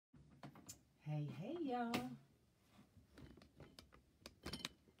Hey, hey, y'all.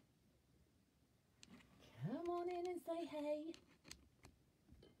 Come on in and say hey.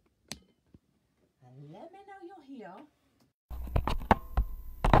 And let me know you're here.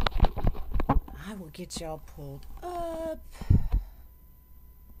 I will get y'all pulled up.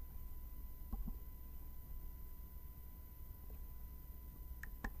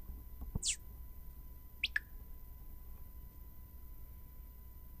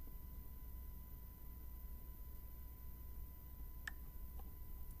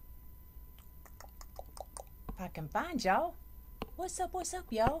 If I can find y'all. What's up,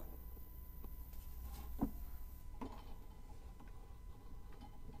 y'all?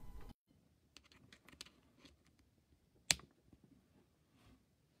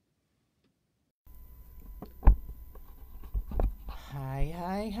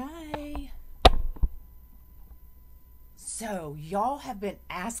 Hi. So, y'all have been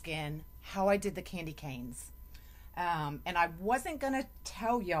asking how I did the candy canes. And I wasn't going to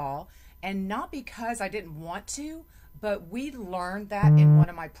tell y'all, and not because I didn't want to, but we learned that in one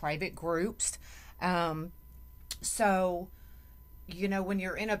of my private groups. So, you know, when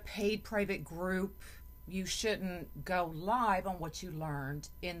you're in a paid private group, you shouldn't go live on what you learned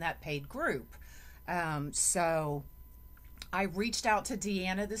in that paid group. So I reached out to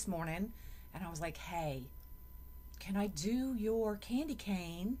Deanna this morning and I was like, hey, can I do your candy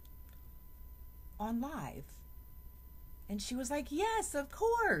cane on live? And she was like, yes, of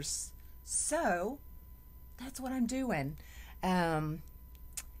course. So that's what I'm doing.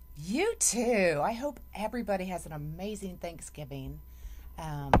 You too. I hope everybody has an amazing Thanksgiving.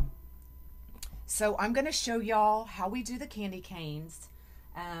 So I'm going to show y'all how we do the candy canes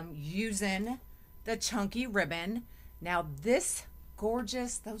using the chunky ribbon. Now this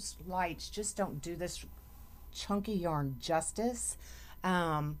gorgeous, those lights just don't do this chunky yarn justice.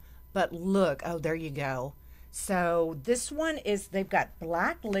 But look, oh, there you go. So this one is, they've got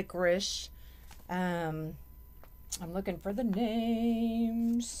black licorice. I'm looking for the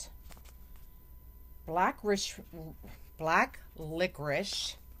names. Black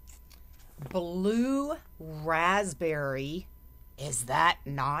licorice, blue raspberry. Is that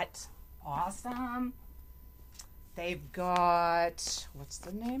not awesome? They've got, what's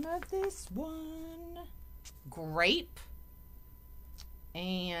the name of this one? Grape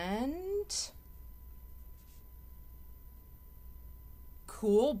and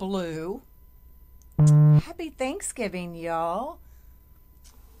cool blue. Happy Thanksgiving, y'all.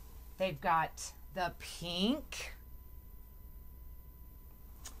 They've got the pink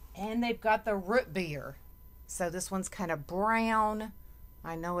and they've got the root beer. So this one's kind of brown.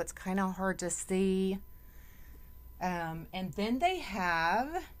 I know it's kind of hard to see. And then they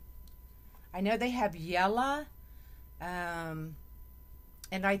have, I know they have yellow, and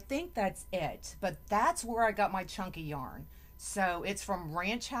I think that's it, but that's where I got my chunky yarn. So it's from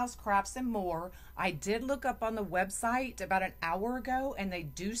Ranch House Crafts and More. I did look up on the website about an hour ago and they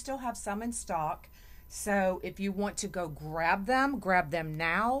do still have some in stock. So if you want to go grab them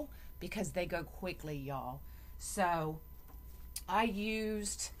now because they go quickly, y'all. So I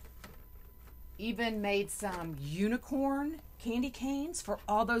even made some unicorn candy canes for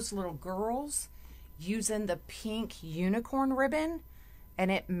all those little girls using the pink unicorn ribbon, and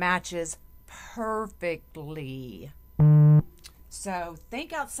it matches perfectly. So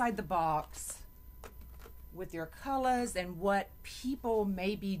think outside the box with your colors and what people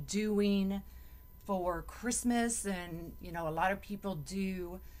may be doing for Christmas. And, you know, a lot of people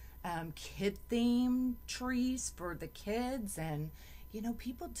do kid theme trees for the kids, and, you know,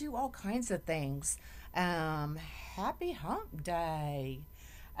 people do all kinds of things. Happy Hump Day.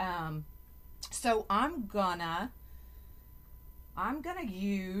 So I'm gonna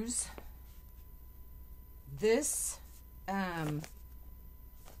use this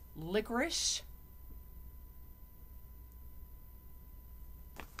licorice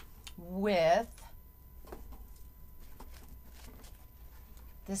with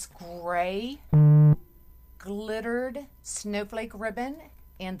this gray glittered snowflake ribbon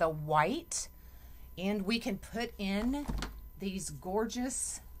and the white, and we can put in these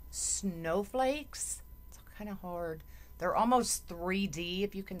gorgeous snowflakes. It's kind of hard. They're almost 3D,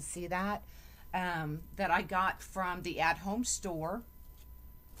 if you can see that. That I got from the at-home store.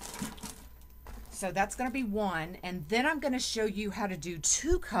 So that's going to be one. And then I'm going to show you how to do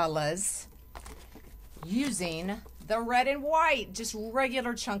two colors using the red and white, just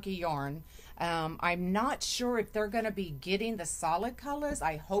regular chunky yarn. I'm not sure if they're going to be getting the solid colors.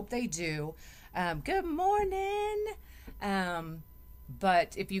 I hope they do. Good morning.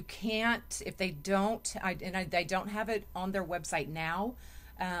 But if you can't, if they don't, they don't have it on their website now,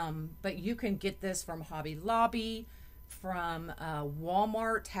 But you can get this from Hobby Lobby, from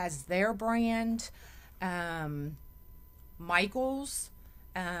Walmart has their brand, Michael's.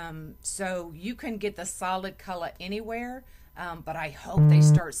 So you can get the solid color anywhere, but I hope they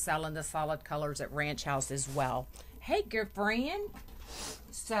start selling the solid colors at Ranch House as well. Hey, good friend.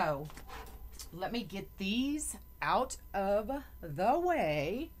 So let me get these out of the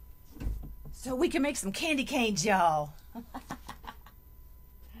way so we can make some candy canes, y'all.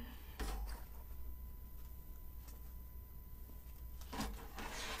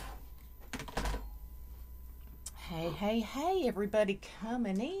 Hey, everybody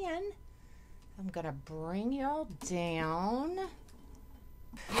coming in. I'm going to bring y'all down,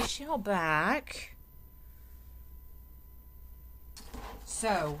 push y'all back.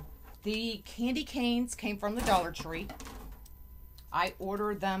 So, the candy canes came from the Dollar Tree. I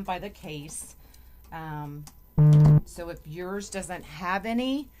ordered them by the case. So if yours doesn't have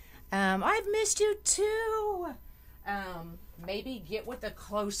any, I've missed you too. Maybe get with a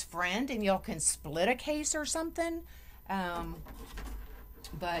close friend and y'all can split a case or something.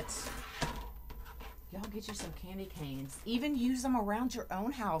 But y'all get you some candy canes. Even use them around your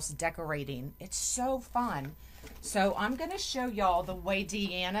own house decorating. It's so fun. So I'm going to show y'all the way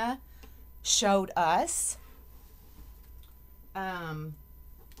Deanna showed us.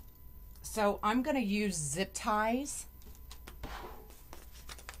 So I'm going to use zip ties.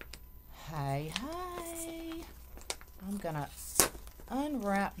 Hi. I'm going to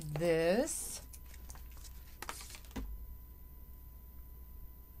unwrap this.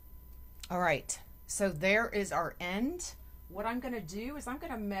 All right. So there is our end. What I'm going to do is I'm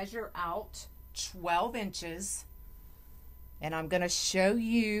going to measure out 12 inches. And I'm going to show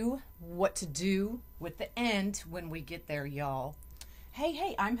you what to do with the end when we get there, y'all.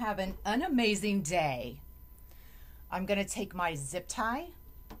 Hey, I'm having an amazing day. I'm going to take my zip tie.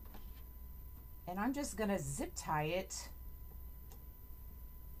 And I'm just going to zip tie it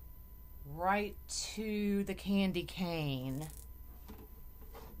right to the candy cane.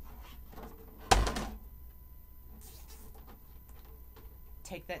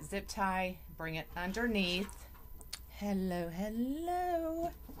 Take that zip tie, bring it underneath. Hello.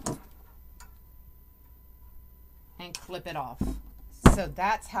 And clip it off. So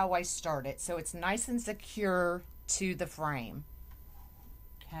that's how I start it. So it's nice and secure to the frame.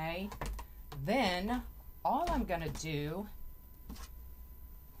 Okay. Then all I'm going to do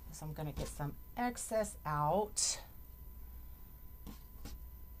is I'm going to get some excess out.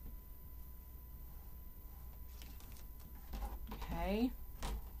 Okay.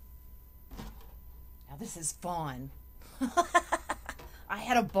 Now this is fun. I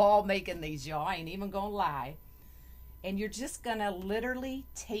had a ball making these, y'all. I ain't even gonna lie. And you're just gonna literally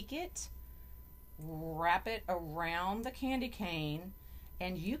take it, wrap it around the candy cane,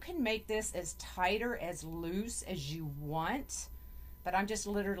 and you can make this as tight or as loose as you want. But I'm just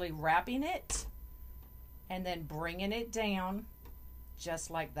literally wrapping it and then bringing it down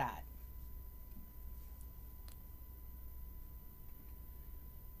just like that.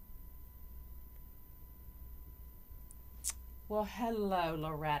 Well, hello,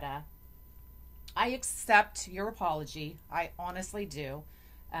 Loretta. I accept your apology. I honestly do.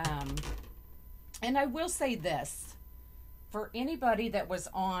 And I will say this. For anybody that was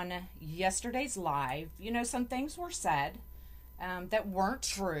on yesterday's live, you know, some things were said that weren't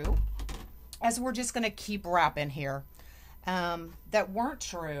true. As we're just going to keep wrapping here. That weren't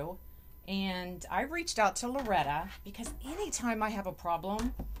true. And I reached out to Loretta because anytime I have a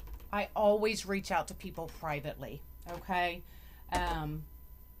problem, I always reach out to people privately. Okay?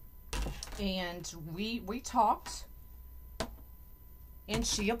 And we talked, and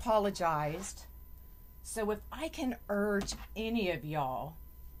she apologized. So if I can urge any of y'all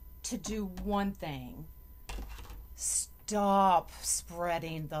to do one thing, stop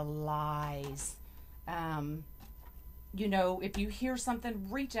spreading the lies. You know, if you hear something,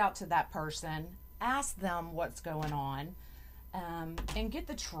 reach out to that person, ask them what's going on, and get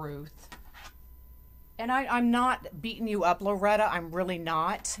the truth. And I'm not beating you up, Loretta. I'm really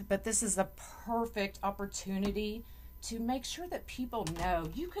not. But this is a perfect opportunity to make sure that people know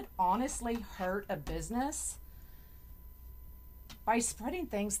you could honestly hurt a business by spreading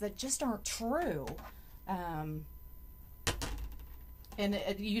things that just aren't true.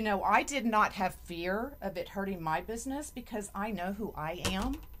 You know, I did not have fear of it hurting my business because I know who I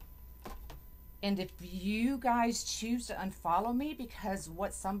am. And if you guys choose to unfollow me because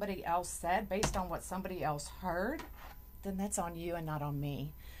what somebody else said based on what somebody else heard, then that's on you and not on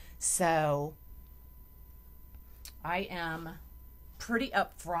me. So I am pretty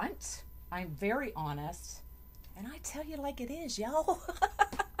upfront. I'm very honest. And I tell you like it is, y'all.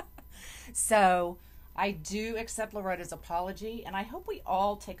 So I do accept Loretta's apology, and I hope we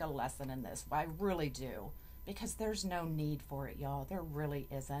all take a lesson in this. I really do, because there's no need for it, y'all. There really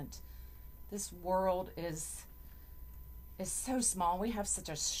isn't. This world is so small. We have such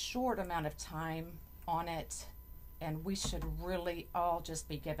a short amount of time on it, and we should really all just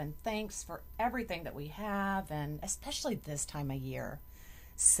be given thanks for everything that we have, and especially this time of year.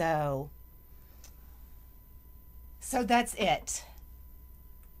 So that's it.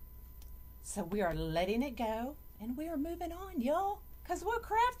 So we are letting it go, and we are moving on, y'all, because we're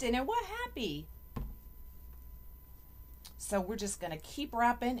crafting and we're happy. So we're just going to keep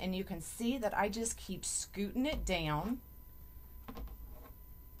wrapping, and you can see that I just keep scooting it down.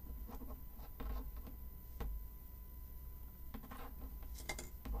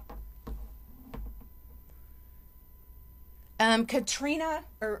 Katrina,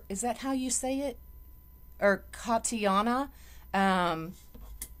 or is that how you say it? Or Katiana, I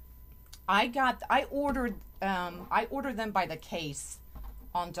ordered them by the case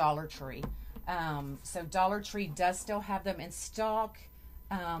on Dollar Tree. So Dollar Tree does still have them in stock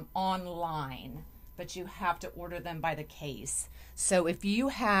online, but you have to order them by the case. So if you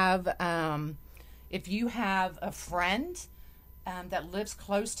have a friend that lives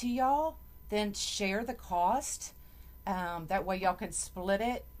close to y'all, then share the cost. That way y'all can split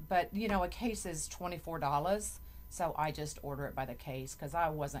it. But, you know, a case is $24. So I just order it by the case because I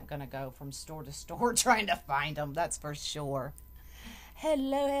wasn't going to go from store to store trying to find them. That's for sure.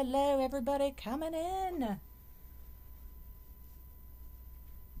 Hello, everybody coming in.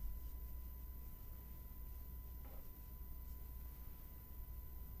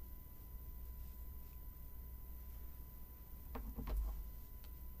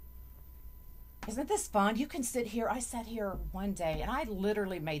 Isn't this fun? You can sit here. I sat here one day and I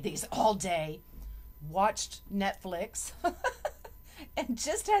literally made these all day, watched Netflix, and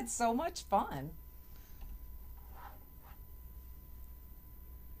just had so much fun.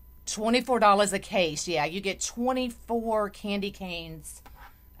 $24 a case. Yeah, you get 24 candy canes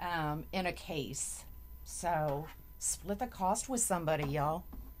in a case. So split the cost with somebody, y'all.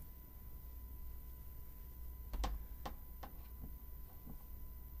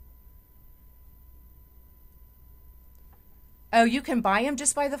 Oh, you can buy them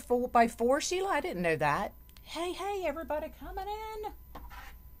just by the 4x4, Sheila? I didn't know that. Hey, everybody coming in.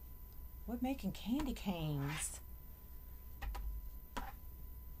 We're making candy canes.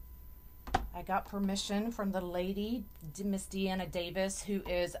 I got permission from the lady, Miss Deanna Davis, who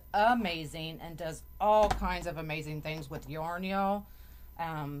is amazing and does all kinds of amazing things with yarn, y'all.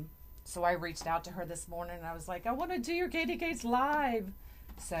 So I reached out to her this morning and I was like, I want to do your candy canes live.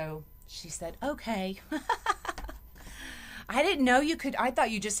 So she said, okay. I didn't know you could. I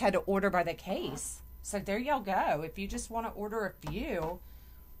thought you just had to order by the case. So there y'all go. If you just want to order a few,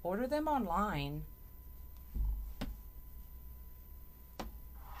 order them online.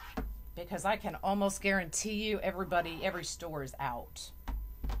 Because I can almost guarantee you every store is out.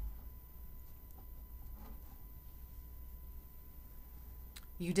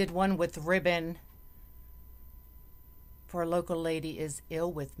 You did one with ribbon for a local lady is ill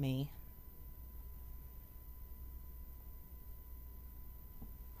with me.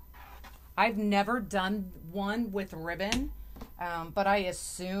 I've never done one with ribbon, but I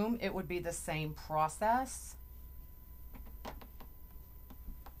assume it would be the same process.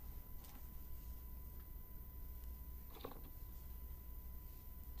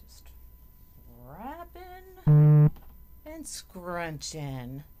 Just wrapping and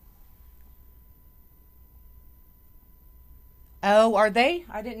scrunching. Oh, are they?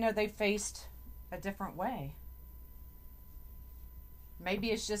 I didn't know they faced a different way.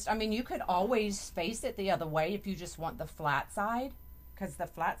 Maybe it's just, I mean, you could always face it the other way if you just want the flat side, because the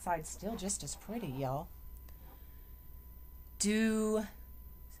flat side's still just as pretty, y'all. Do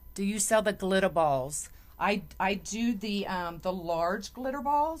you sell the glitter balls? I do the large glitter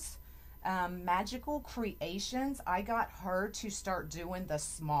balls. Magical Creations, I got her to start doing the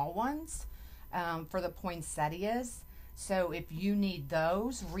small ones for the poinsettias. So if you need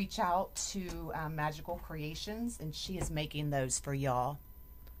those, reach out to Magical Creations, and she is making those for y'all.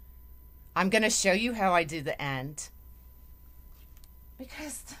 I'm going to show you how I do the end.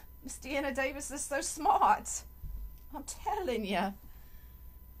 Because Miss Deanna Davis is so smart. I'm telling you.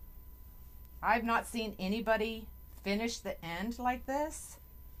 I've not seen anybody finish the end like this.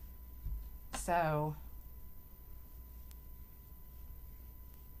 So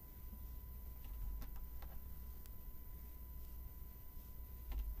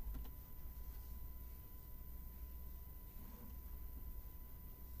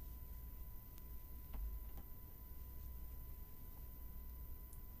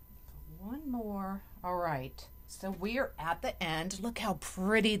more. All right. So we are at the end. Look how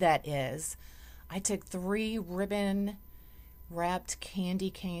pretty that is. I took 3 ribbon wrapped candy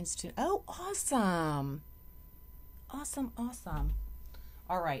canes to, oh, awesome. Awesome, awesome.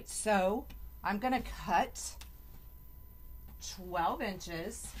 All right, so I'm gonna cut 12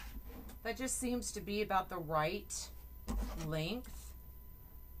 inches. That just seems to be about the right length.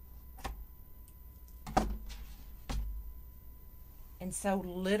 And so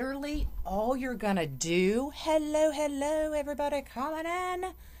literally all you're gonna do, hello, hello, everybody coming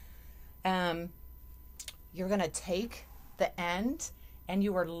in. You're gonna take the end and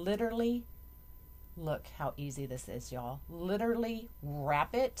you are literally, look how easy this is, y'all. Literally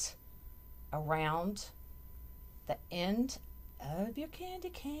wrap it around the end of your candy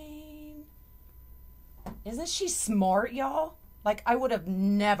cane. Isn't she smart, y'all? Like, I would have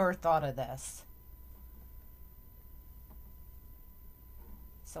never thought of this.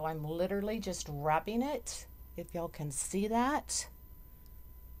 So I'm literally just wrapping it, if y'all can see that.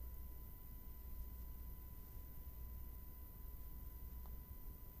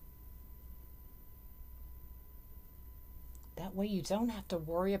 That way you don't have to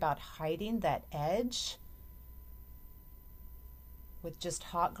worry about hiding that edge with just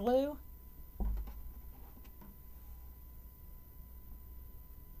hot glue.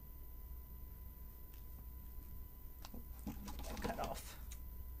 Cut off.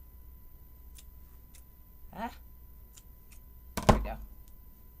 Ah, there we go.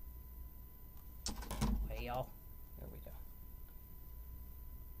 Hey, y'all. There we go.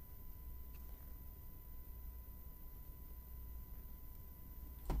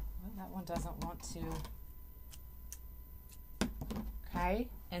 Well, that one doesn't want to. Okay,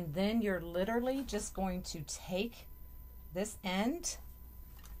 and then you're literally just going to take this end,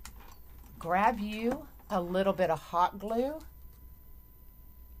 grab you a little bit of hot glue,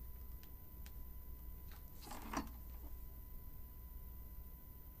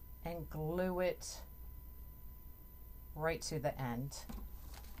 and glue it right to the end,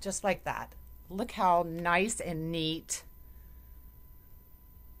 just like that. Look how nice and neat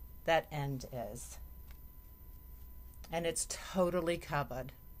that end is. And it's totally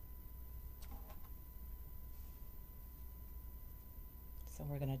covered. So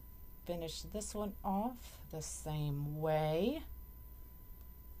we're going to finish this one off the same way.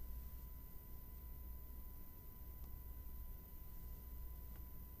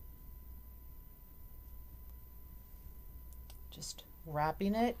 Just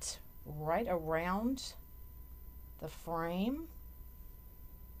wrapping it right around the frame.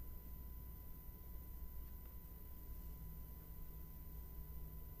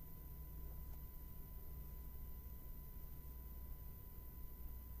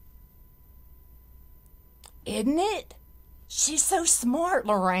 Isn't it? She's so smart,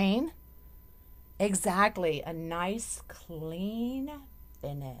 Lorraine. Exactly. A nice, clean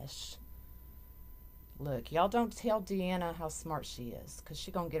finish. Look, y'all don't tell Deanna how smart she is, because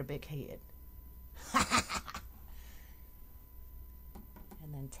she's going to get a big head.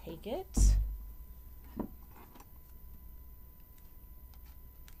 And then take it.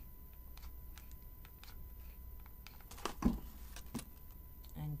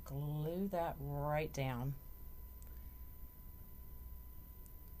 And glue that right down.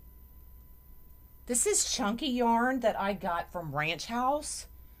 This is chunky yarn that I got from Ranch House.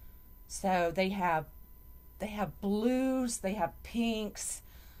 So they have blues, they have pinks,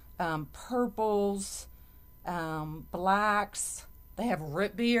 purples, blacks. They have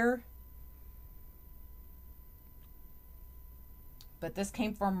root beer. But this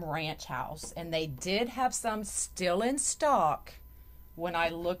came from Ranch House, and they did have some still in stock when I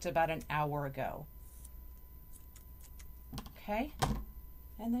looked about an hour ago. Okay,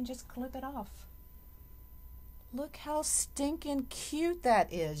 and then just clip it off. Look how stinking cute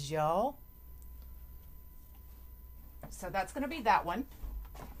that is, y'all. So that's going to be that one.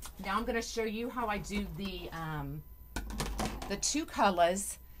 Now I'm going to show you how I do the 2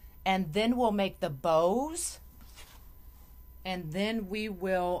 colors, and then we'll make the bows, and then we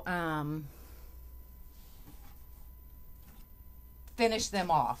will finish them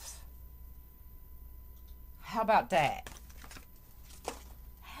off. How about that?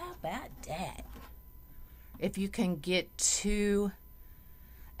 How about that? If you can get 2,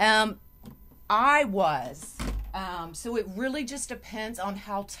 I was, so it really just depends on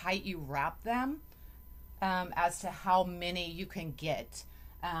how tight you wrap them, as to how many you can get.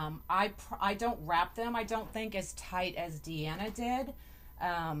 I don't wrap them, I don't think, as tight as Deanna did,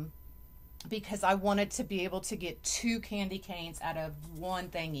 because I wanted to be able to get 2 candy canes out of one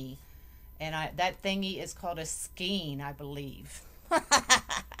thingy, and that thingy is called a skein, I believe.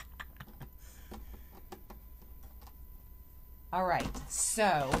 All right,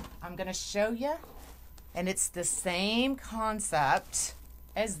 so I'm going to show you, and it's the same concept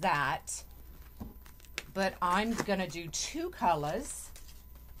as that, but I'm going to do 2 colors.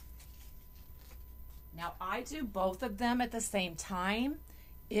 Now, I do both of them at the same time.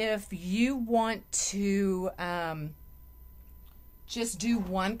 If you want to just do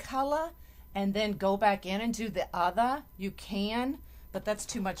one color and then go back in and do the other, you can, but that's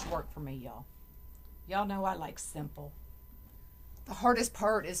too much work for me, y'all. Y'all know I like simple. The hardest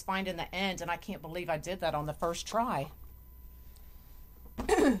part is finding the end, and I can't believe I did that on the first try.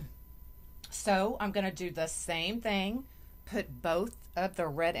 So I'm going to do the same thing, put both of the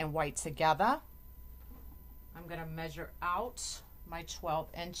red and white together. I'm going to measure out my 12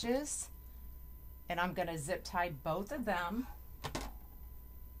 inches, and I'm going to zip tie both of them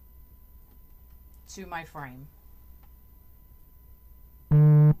to my frame.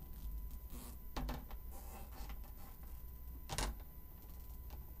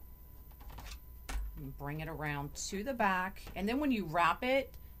 Bring it around to the back, and then when you wrap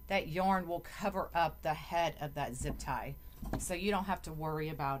it, that yarn will cover up the head of that zip tie, so you don't have to worry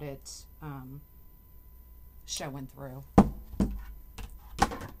about it showing through.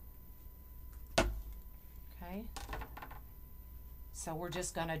 Okay, so we're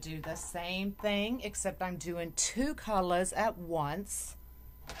just gonna do the same thing, except I'm doing 2 colors at once,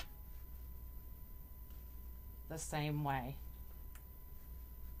 the same way.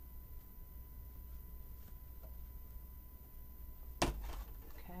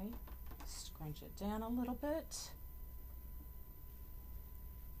 Scrunch it down a little bit.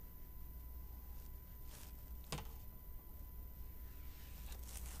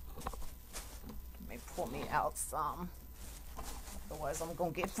 Let me pull me out some. Otherwise, I'm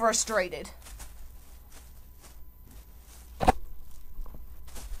going to get frustrated.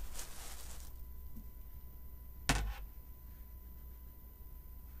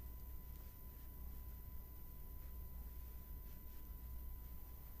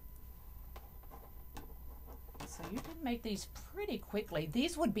 So you can make these pretty quickly.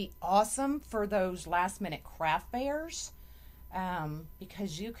 These would be awesome for those last minute craft fairs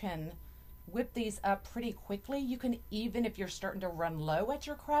because you can whip these up pretty quickly. You can, even if you're starting to run low at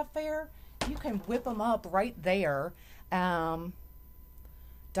your craft fair, you can whip them up right there. Dr.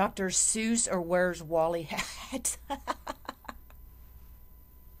 Seuss or Where's Wally Hat.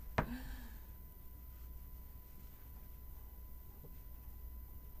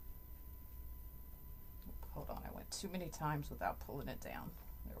 Hold on, I went too many times without pulling it down.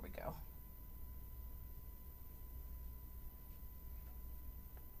 There we go.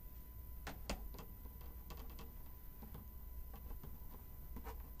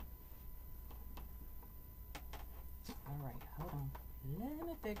 All right, hold on. Let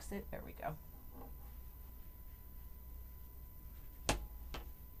me fix it. There we go.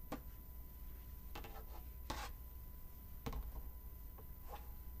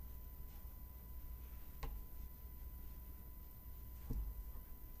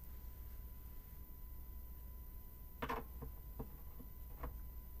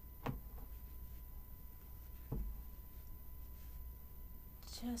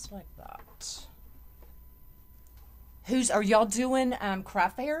 Just like that. Are y'all doing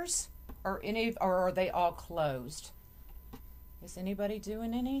craft fairs, or are they all closed? Is anybody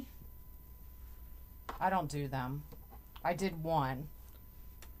doing any? I don't do them. I did one,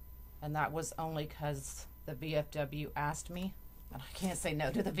 and that was only because the VFW asked me, and I can't say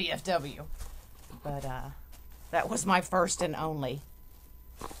no to the VFW. But that was my first and only.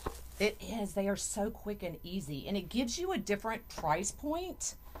 It is. They are so quick and easy, and it gives you a different price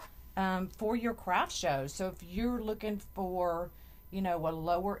point for your craft show. So if you're looking for, you know, a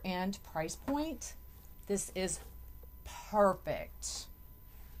lower end price point, this is perfect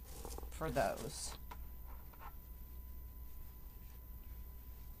for those.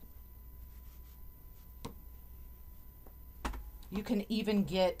 You can even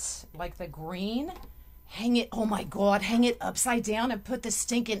get like the green, hang it, oh my God, hang it upside down and put the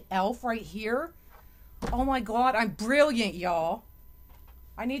stinking elf right here. Oh my God, I'm brilliant, y'all.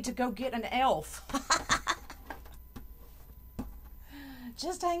 I need to go get an elf.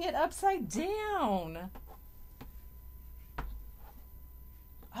 Just hang it upside down.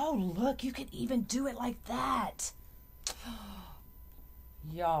 Oh, look, you can even do it like that.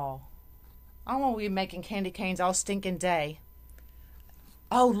 Y'all, I'm going to be making candy canes all stinking day.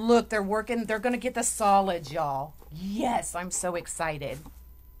 Oh, look, they're working. They're going to get the solids, y'all. Yes, I'm so excited.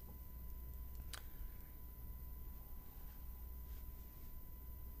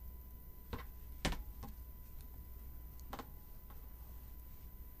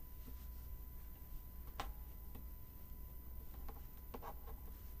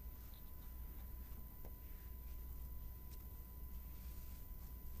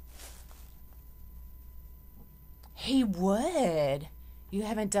 He would. You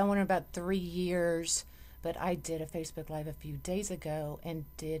haven't done one in about 3 years, but I did a Facebook Live a few days ago and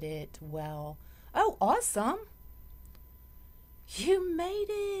did it well. Oh, awesome. You made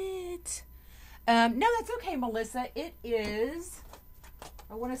it. No, that's okay, Melissa. It is,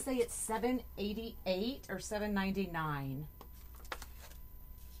 I want to say it's $7.88 or $7.99.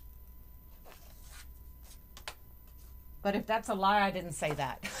 But if that's a lie, I didn't say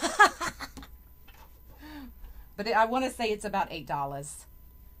that. But I want to say it's about $8.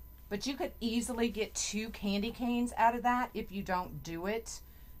 But you could easily get 2 candy canes out of that if you don't do it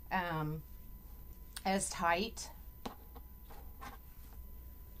as tight.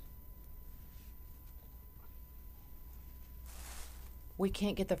 We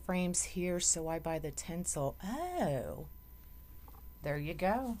can't get the frames here, so I buy the tinsel. Oh, there you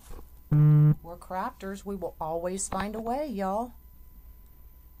go. We're crafters. We will always find a way, y'all.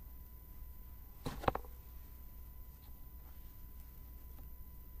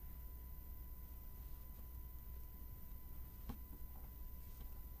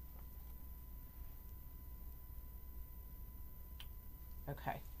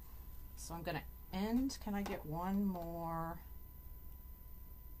 Okay, so I'm going to end. Can I get one more?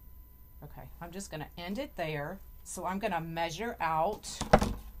 Okay, I'm just going to end it there. So I'm going to measure out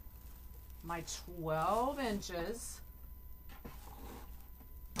my 12 inches.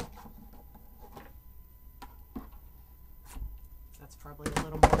 That's probably a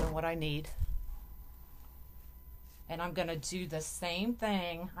little more than what I need. And I'm going to do the same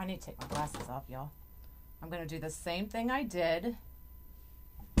thing. I need to take my glasses off, y'all. I'm going to do the same thing I did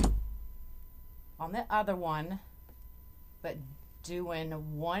on the other one, but doing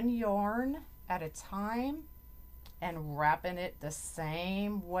one yarn at a time and wrapping it the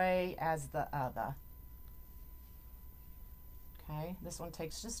same way as the other. Okay, this one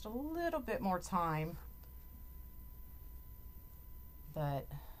takes just a little bit more time, but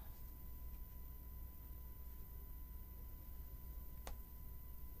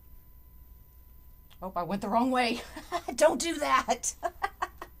oh, I went the wrong way. Don't do that.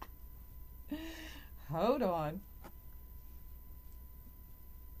 Hold on.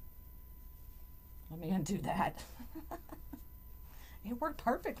 Let me undo that. It worked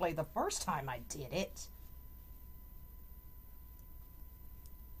perfectly the first time I did it.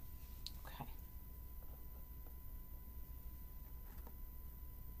 Okay.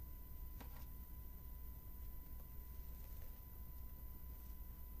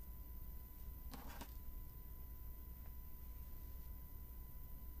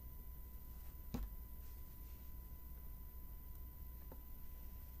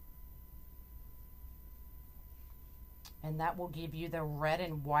 And that will give you the red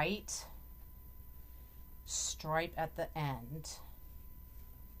and white stripe at the end.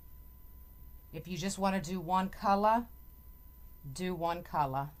 If you just want to do one color, do one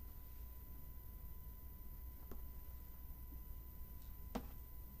color.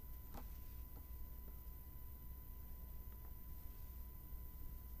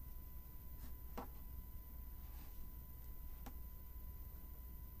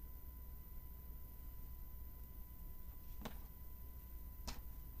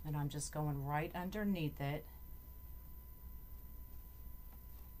 And I'm just going right underneath it.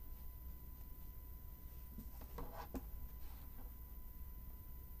 Okay,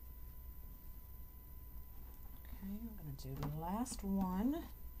 I'm going to do the last one.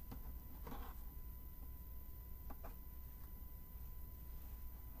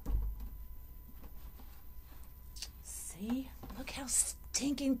 See? Look how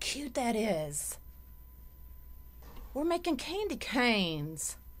stinking cute that is. We're making candy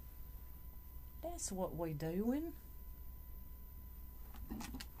canes. That's what we're doing. And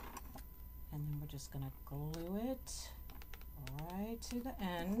then we're just going to glue it right to the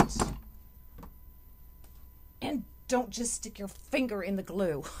end. And don't just stick your finger in the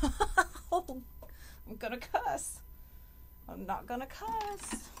glue. Oh, I'm going to cuss. I'm not going to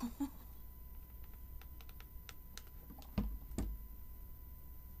cuss.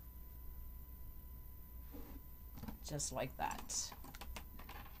 Just like that.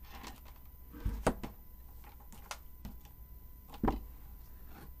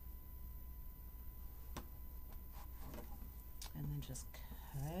 And then just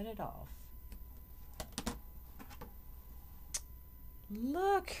cut it off.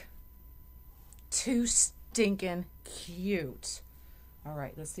 Look, too stinking cute. All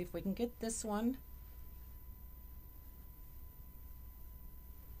right, let's see if we can get this one.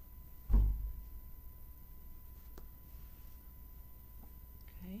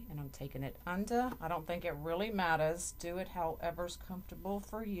 Okay, and I'm taking it under. I don't think it really matters. Do it however's comfortable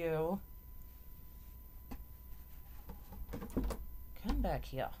for you. come back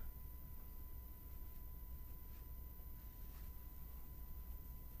here.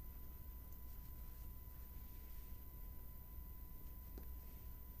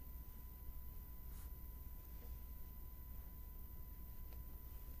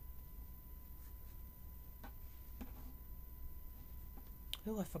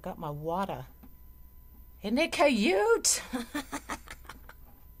 Oh, I forgot my water. Isn't it cute?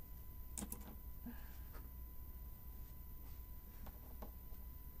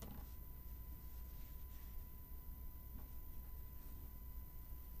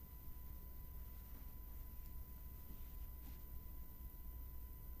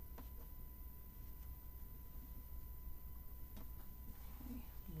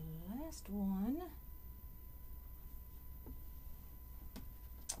 Last one.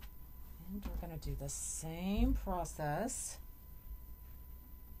 And we're going to do the same process.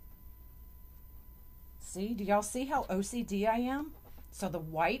 See, do y'all see how OCD I am? So the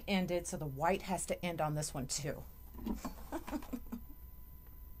white ended, so the white has to end on this one too. I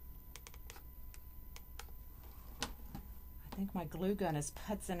think my glue gun is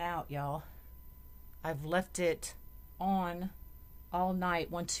putzing out, y'all. I've left it on all night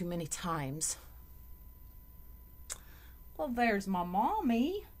one too many times. Well, there's my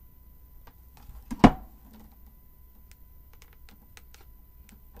mommy.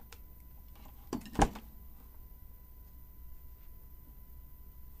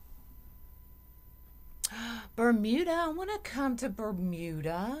 Bermuda, I want to come to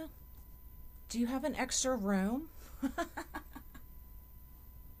Bermuda. Do you have an extra room?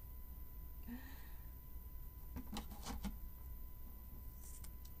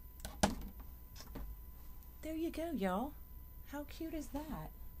 There you go, y'all. How cute is that?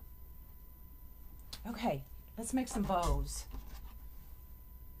 Okay, let's make some bows.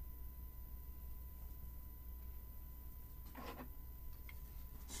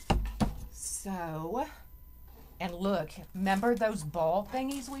 So, and look, remember those ball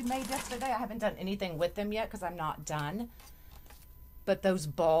thingies we made yesterday? I haven't done anything with them yet because I'm not done. But those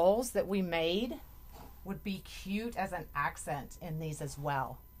balls that we made would be cute as an accent in these as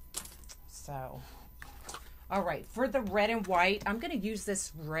well. So, all right, for the red and white, I'm going to use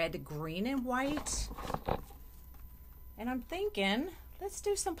this red, green, and white. And I'm thinking, let's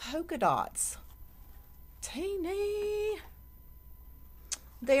do some polka dots. Teeny.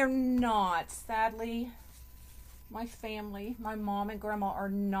 They're not, sadly. My family, my mom and grandma are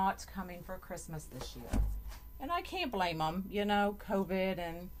not coming for Christmas this year. And I can't blame them, you know, COVID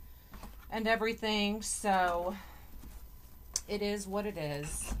and everything. So it is what it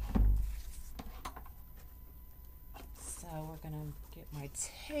is. So we're going to get my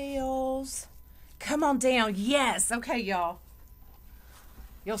tails. Come on down. Yes. Okay, y'all.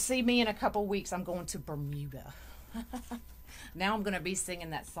 You'll see me in a couple weeks. I'm going to Bermuda. Now I'm going to be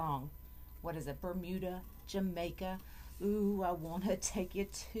singing that song. What is it? Bermuda, Jamaica. Ooh, I want to take you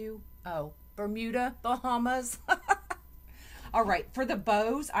to, Bermuda, Bahamas. All right, for the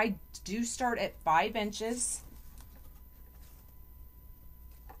bows, I do start at 5 inches.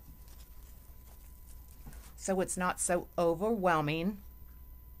 So it's not so overwhelming.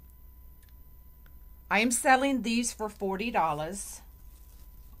 I am selling these for $40.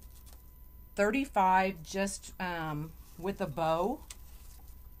 $35 just with a bow.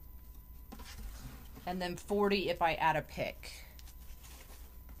 And then $40 if I add a pick.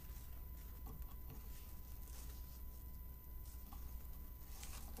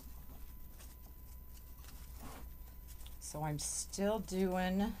 So I'm still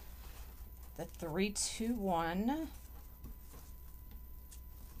doing the 3, 2, 1.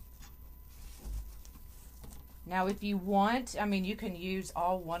 Now if you want, I mean, you can use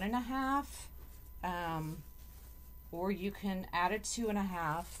all 1.5, or you can add a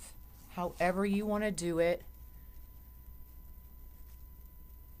 2.5, however you want to do it.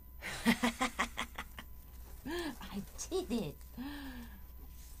 I did it.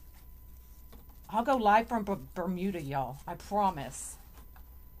 I'll go live from Bermuda, y'all. I promise.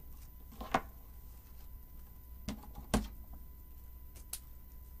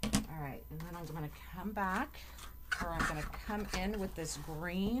 All right, and then I'm going to come back, or I'm going to come in with this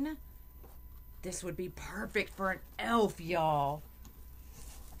green. This would be perfect for an elf, y'all.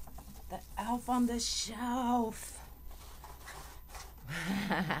 The elf on the shelf.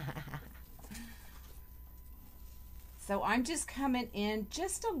 So I'm just coming in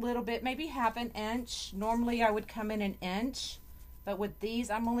just a little bit, maybe half an inch. Normally I would come in an inch, but with these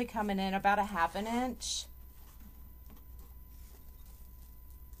I'm only coming in about a half an inch.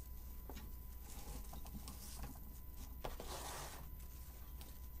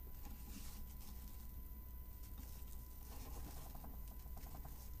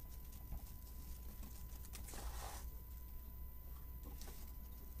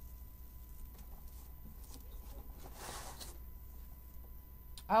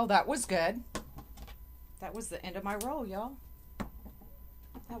 Oh, that was good. That was the end of my roll, y'all.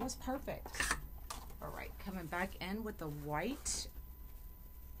 That was perfect. All right, coming back in with the white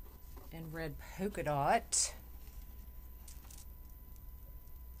and red polka dot.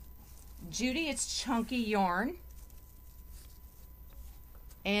 Judy, it's chunky yarn.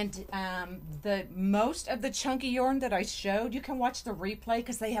 And the most of the chunky yarn that I showed, you can watch the replay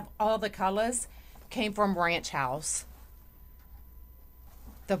because they have all the colors, came from Ranch House.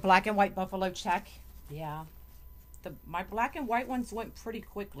 The black and white buffalo check, yeah. My black and white ones went pretty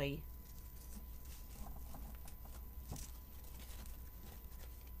quickly.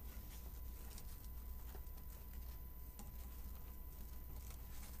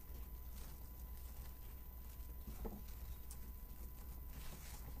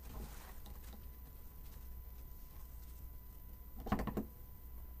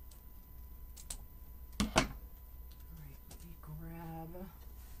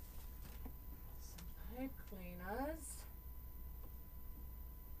 Cleaners.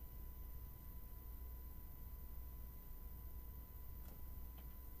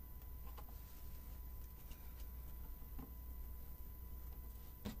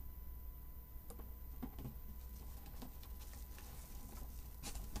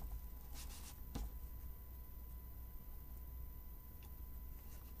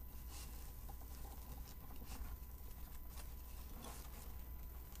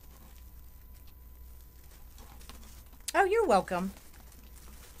 Oh, you're welcome.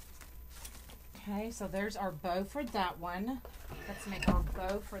 Okay, so there's our bow for that one. Let's make our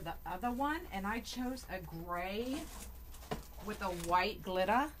bow for the other one. And I chose a gray with a white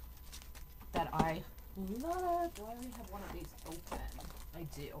glitter that I love. Do I already have one of these open? I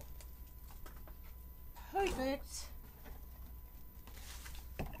do. Perfect.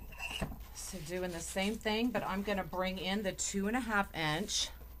 So doing the same thing, but I'm going to bring in the 2.5 inch.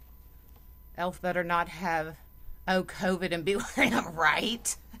 Elf better not have COVID and be wearing them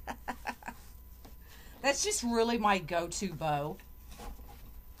right. That's just really my go-to bow.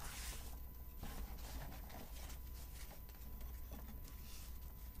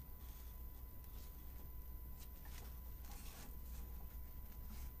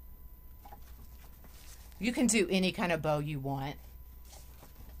 You can do any kind of bow you want.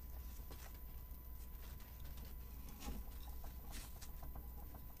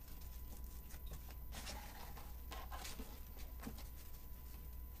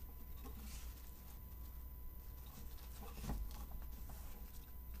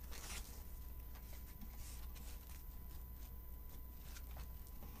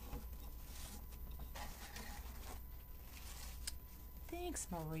 Thanks,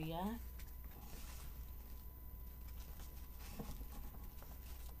 Maria.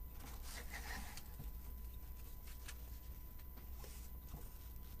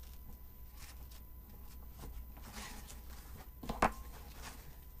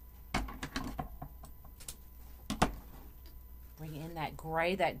 Bring in that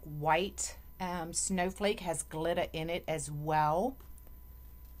gray, that white snowflake has glitter in it as well.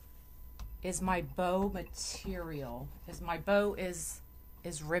 Is my bow material? Is my bow is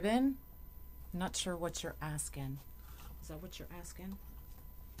ribbon? I'm not sure what you're asking. Is that what you're asking?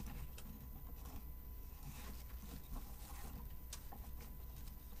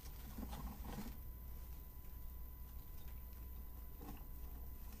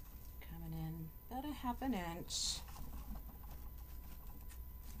 Coming in about a 1/2 inch.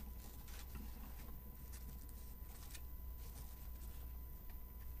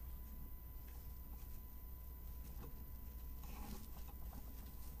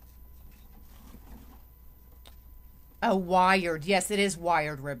 Oh, wired. Yes, it is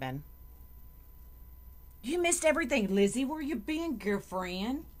wired ribbon. You missed everything, Lizzie. Where you been,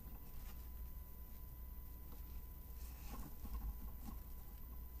 girlfriend?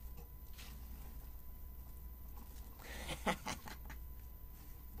 Back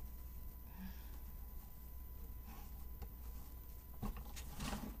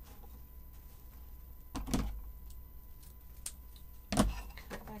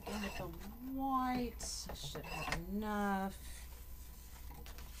in with the white. I should have enough.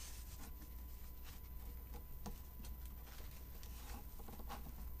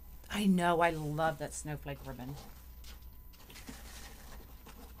 I know, I love that snowflake ribbon.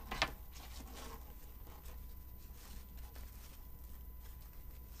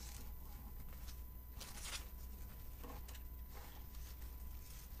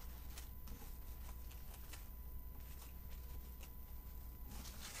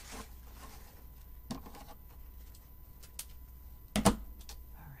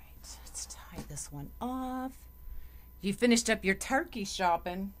 This one off. You finished up your turkey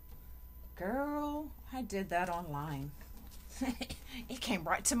shopping. Girl, I did that online. It came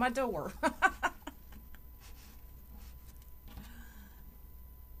right to my door.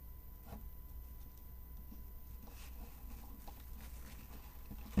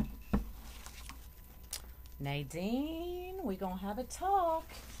 Nadine, we gonna have a talk.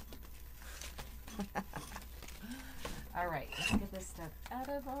 All right, let's get this stuff out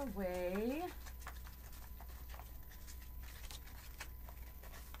of our way.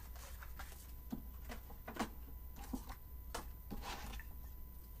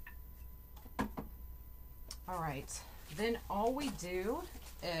 All right, then all we do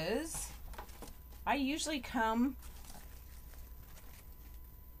is, I usually come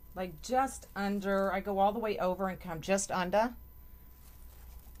like just under, I go all the way over and come just under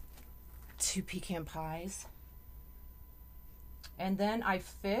 2 pecan pies. And then I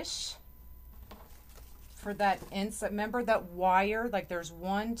fish for that inside. Remember that wire? Like there's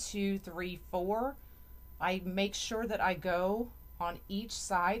 1, 2, 3, 4. I make sure that I go on each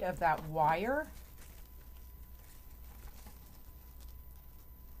side of that wire.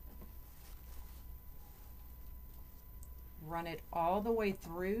 Run it all the way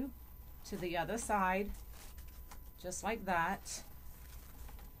through to the other side, just like that.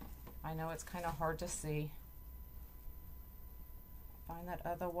 I know it's kind of hard to see. Find that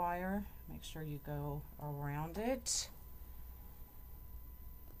other wire, make sure you go around it.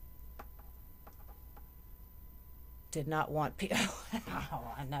 Did not want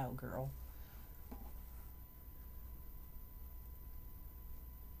oh, I know, girl.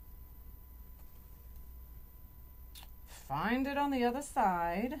 Find it on the other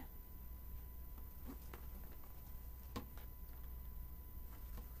side.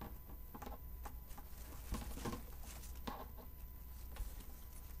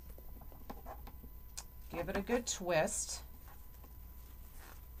 Give it a good twist.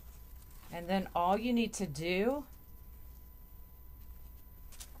 And then all you need to do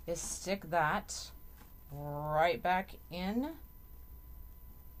is stick that right back in.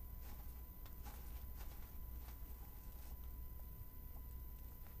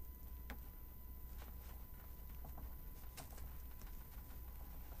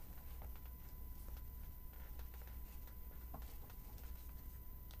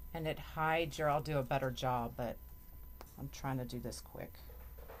 And it hides your, I'll do a better job, but I'm trying to do this quick.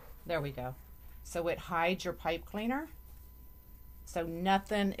 There we go. So it hides your pipe cleaner. So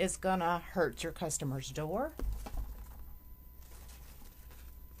nothing is gonna hurt your customer's door.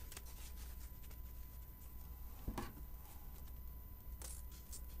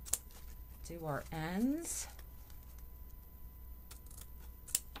 Do our ends.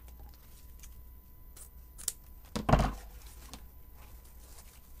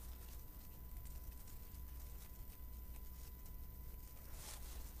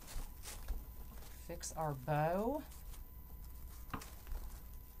 Fix our bow.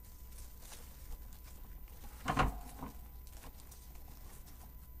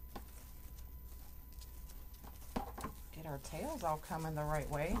 Get our tails all coming the right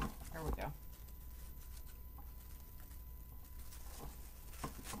way. There we go.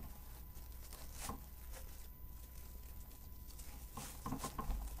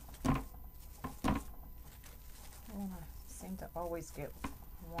 I seem to always get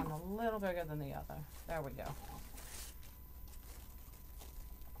one a little bigger than the other. There we go.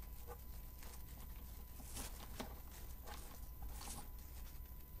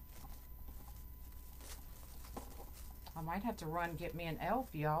 I might have to run get me an elf,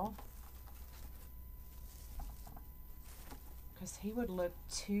 y'all, because he would look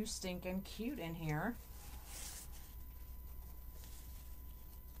too stinking cute in here.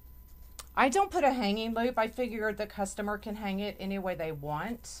 I don't put a hanging loop. I figure the customer can hang it any way they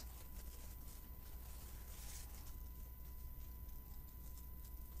want.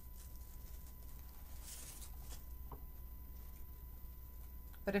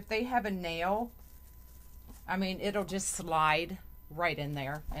 But if they have a nail, I mean, it'll just slide right in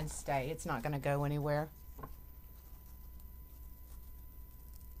there and stay. It's not going to go anywhere.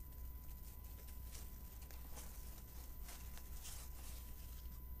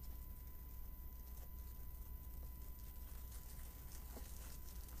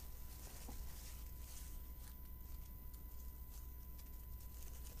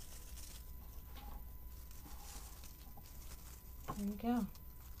 There you go.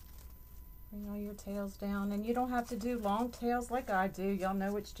 Bring all your tails down. And you don't have to do long tails like I do. Y'all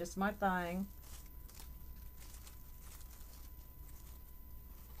know it's just my thing.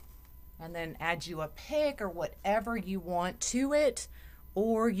 And then add you a pick or whatever you want to it.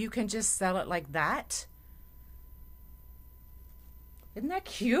 Or you can just sell it like that. Isn't that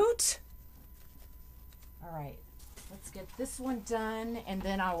cute? All right, let's get this one done, and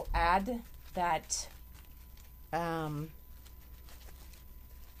then I'll add that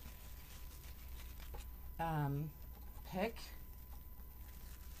pick.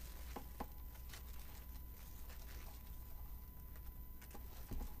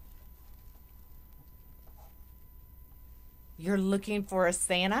 You're looking for a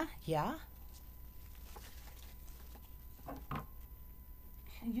Santa? Yeah.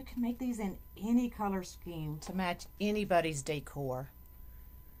 You can make these in any color scheme to match anybody's decor.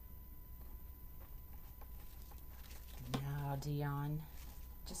 No, Dion.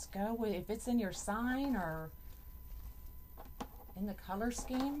 Just go with, if it's in your sign or in the color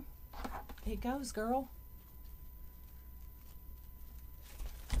scheme, it goes, girl.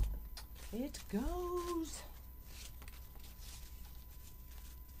 It goes.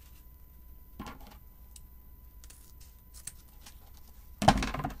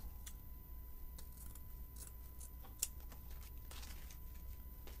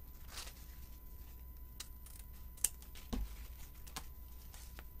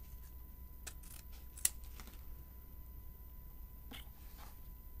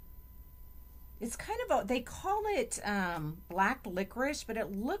 It's kind of a, they call it black licorice, but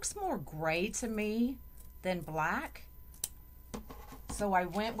it looks more gray to me than black. So I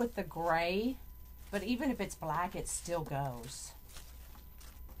went with the gray, but even if it's black, it still goes.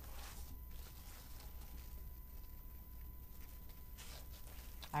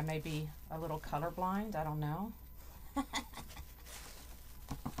 I may be a little colorblind, I don't know.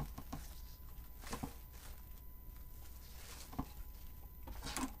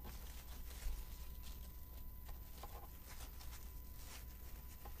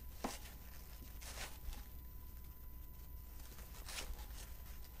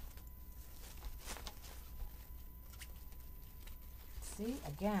 See,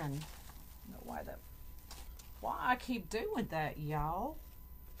 again, I don't know why I keep doing that, y'all.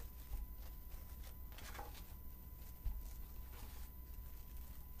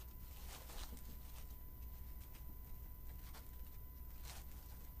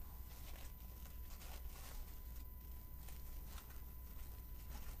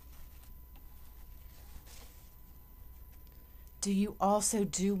 Do you also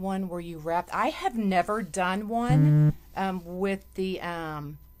do one where you wrap? I have never done one with the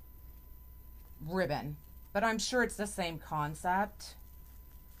ribbon, but I'm sure it's the same concept.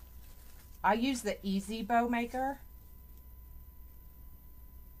 I use the Easy Bow Maker.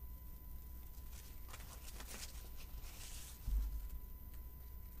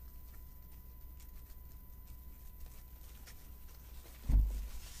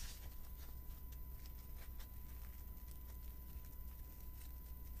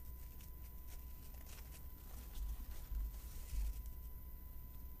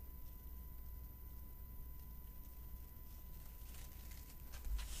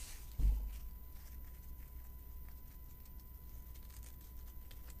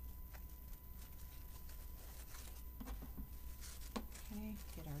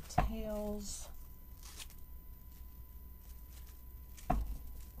 Get our tails.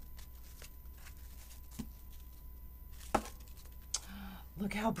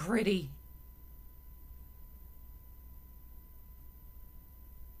 Look how pretty.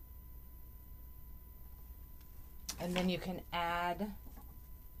 And then you can add,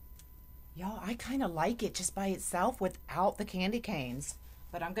 y'all, I kind of like it just by itself without the candy canes,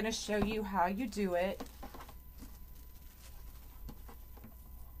 but I'm going to show you how you do it.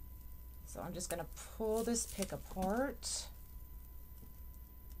 So I'm just going to pull this pick apart.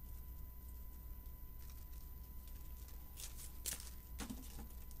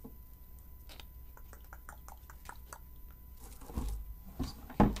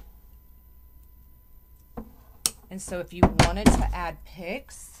 And so if you wanted to add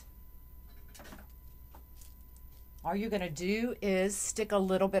picks, all you're going to do is stick a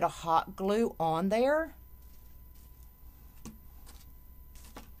little bit of hot glue on there.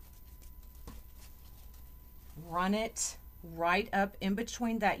 Run it right up in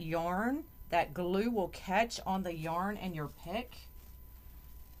between that yarn. That glue will catch on the yarn and your pick.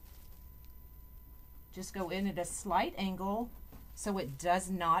 Just go in at a slight angle so it does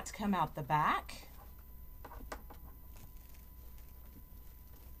not come out the back.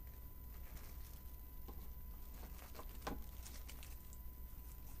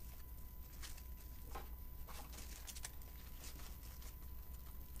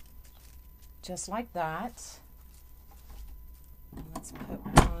 Just like that. And let's put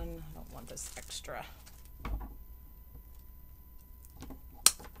one, I don't want this extra.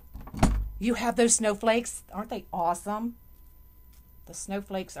 You have those snowflakes, aren't they awesome? The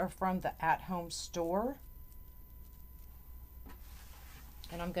snowflakes are from the at-home store.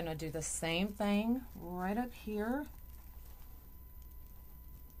 And I'm going to do the same thing right up here.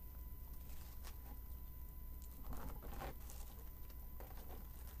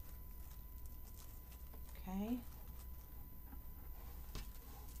 Okay.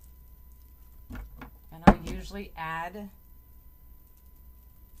 And I usually add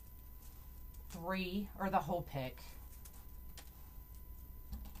 3 or the whole pick.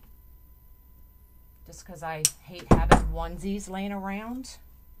 Just because I hate having onesies laying around,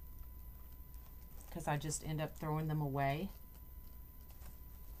 because I just end up throwing them away.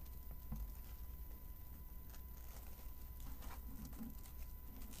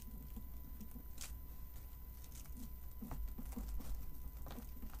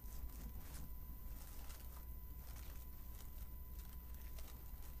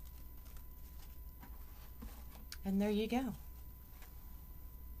 And there you go.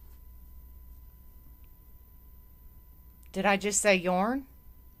 Did I just say yarn?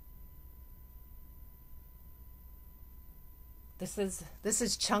 This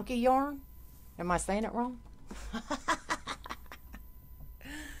is chunky yarn? Am I saying it wrong?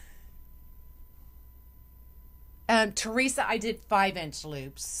 Teresa, I did 5-inch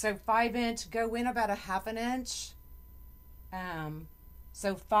loops. So 5-inch, go in about a 1/2 inch.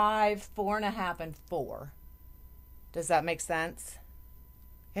 So 5, 4.5, and 4. Does that make sense?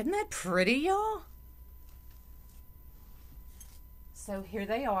 Isn't that pretty, y'all? So here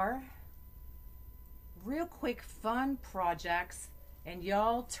they are. Real quick fun projects. And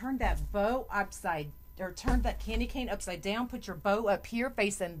y'all turn that bow turn that candy cane upside down. Put your bow up here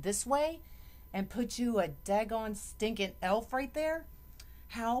facing this way. And put you a daggone stinking elf right there.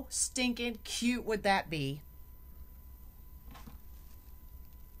 How stinking cute would that be?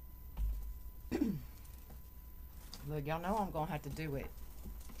 Look, y'all know I'm going to have to do it.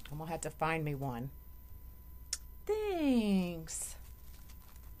 I'm going to have to find me one. Thanks.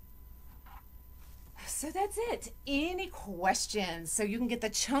 So that's it. Any questions? So you can get the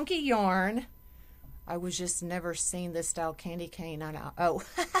chunky yarn. I was just never seen this style candy cane. Oh.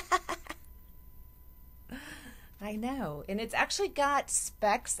 I know. And it's actually got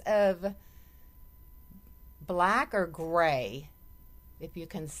specks of black or gray, if you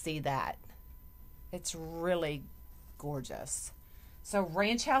can see that. It's really gorgeous. So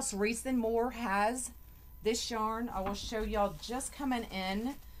Ranch House Wreaths and More has this yarn. I will show y'all just coming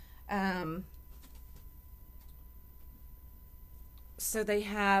in. So they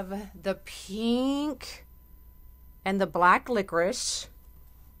have the pink and the black licorice.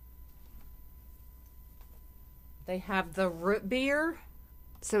 They have the root beer,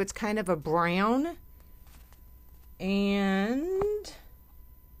 so it's kind of a brown, and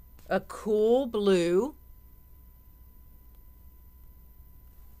a cool blue.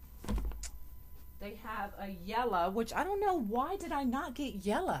 They have a yellow, which I don't know, why did I not get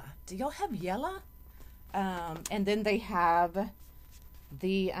yellow? Do y'all have yellow? And then they have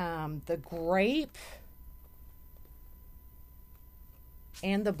the grape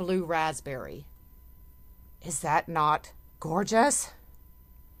and the blue raspberry. Is that not gorgeous?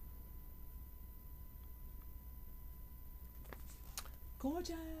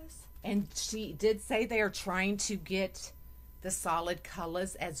 Gorgeous. And she did say they are trying to get the solid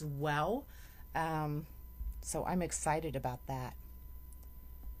colors as well. So I'm excited about that.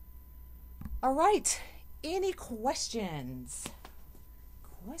 All right. Any questions?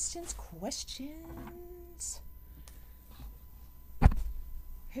 Questions?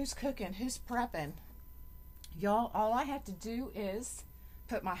 Who's cooking? Who's prepping? Y'all, all I have to do is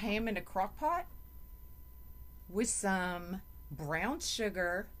put my ham in a crock pot with some brown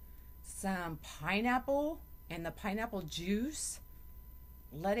sugar, some pineapple, and the pineapple juice.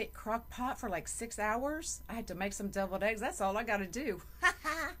 Let it crock pot for like 6 hours. I had to make some deviled eggs. That's all I got to do.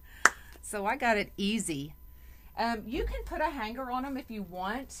 So I got it easy. You can put a hanger on them if you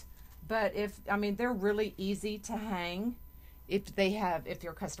want, but they're really easy to hang. If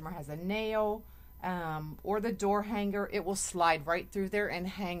your customer has a nail, or the door hanger, it will slide right through there and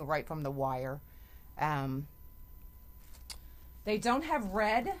hang right from the wire. They don't have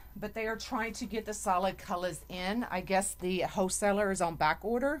red, but they are trying to get the solid colors in. I guess the wholesaler is on back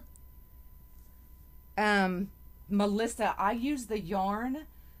order. Melissa, I use the yarn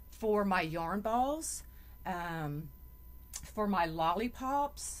for my yarn balls, for my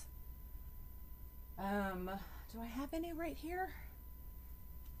lollipops. Do I have any right here?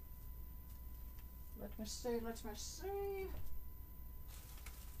 Let me see.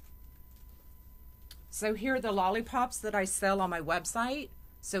 So here are the lollipops that I sell on my website.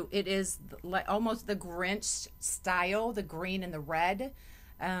 So it is like almost the Grinch style, the green and the red.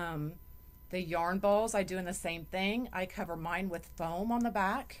 The yarn balls, I do in the same thing. I cover mine with foam on the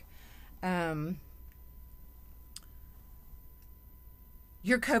back.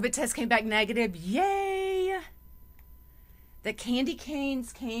 Your COVID test came back negative. Yay! The candy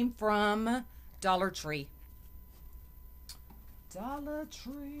canes came from Dollar Tree. Dollar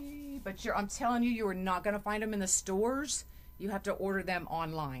Tree. But I'm telling you, you are not going to find them in the stores. You have to order them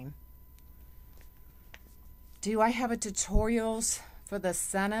online. Do I have a tutorials for the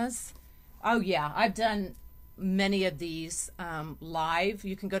Sennas? Oh yeah, I've done many of these live.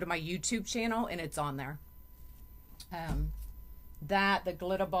 You can go to my YouTube channel and it's on there. The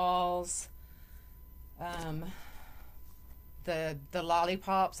glitter balls, the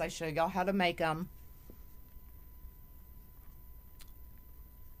lollipops. I show y'all how to make them.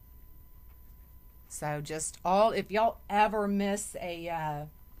 So just if y'all ever miss a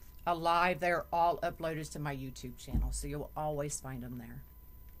live, they're all uploaded to my YouTube channel, so you'll always find them there.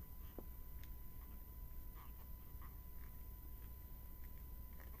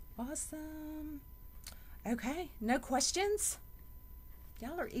 Awesome. Okay, no questions?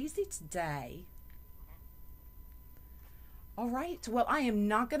 Y'all are easy today. All right, well, I am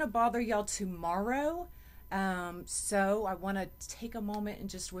not going to bother y'all tomorrow. So I want to take a moment and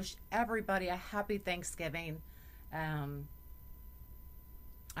just wish everybody a happy Thanksgiving. I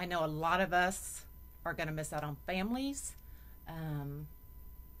know a lot of us are going to miss out on families.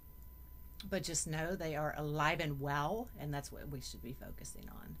 But just know they are alive and well, and that's what we should be focusing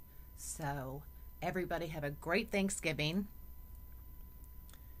on. So everybody have a great Thanksgiving.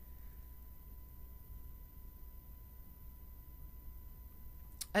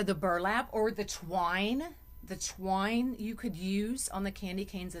 The burlap or the twine you could use on the candy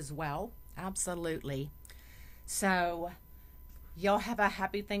canes as well. Absolutely. So y'all have a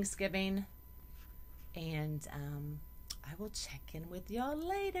happy Thanksgiving, and I will check in with y'all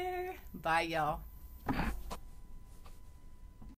later. Bye, y'all.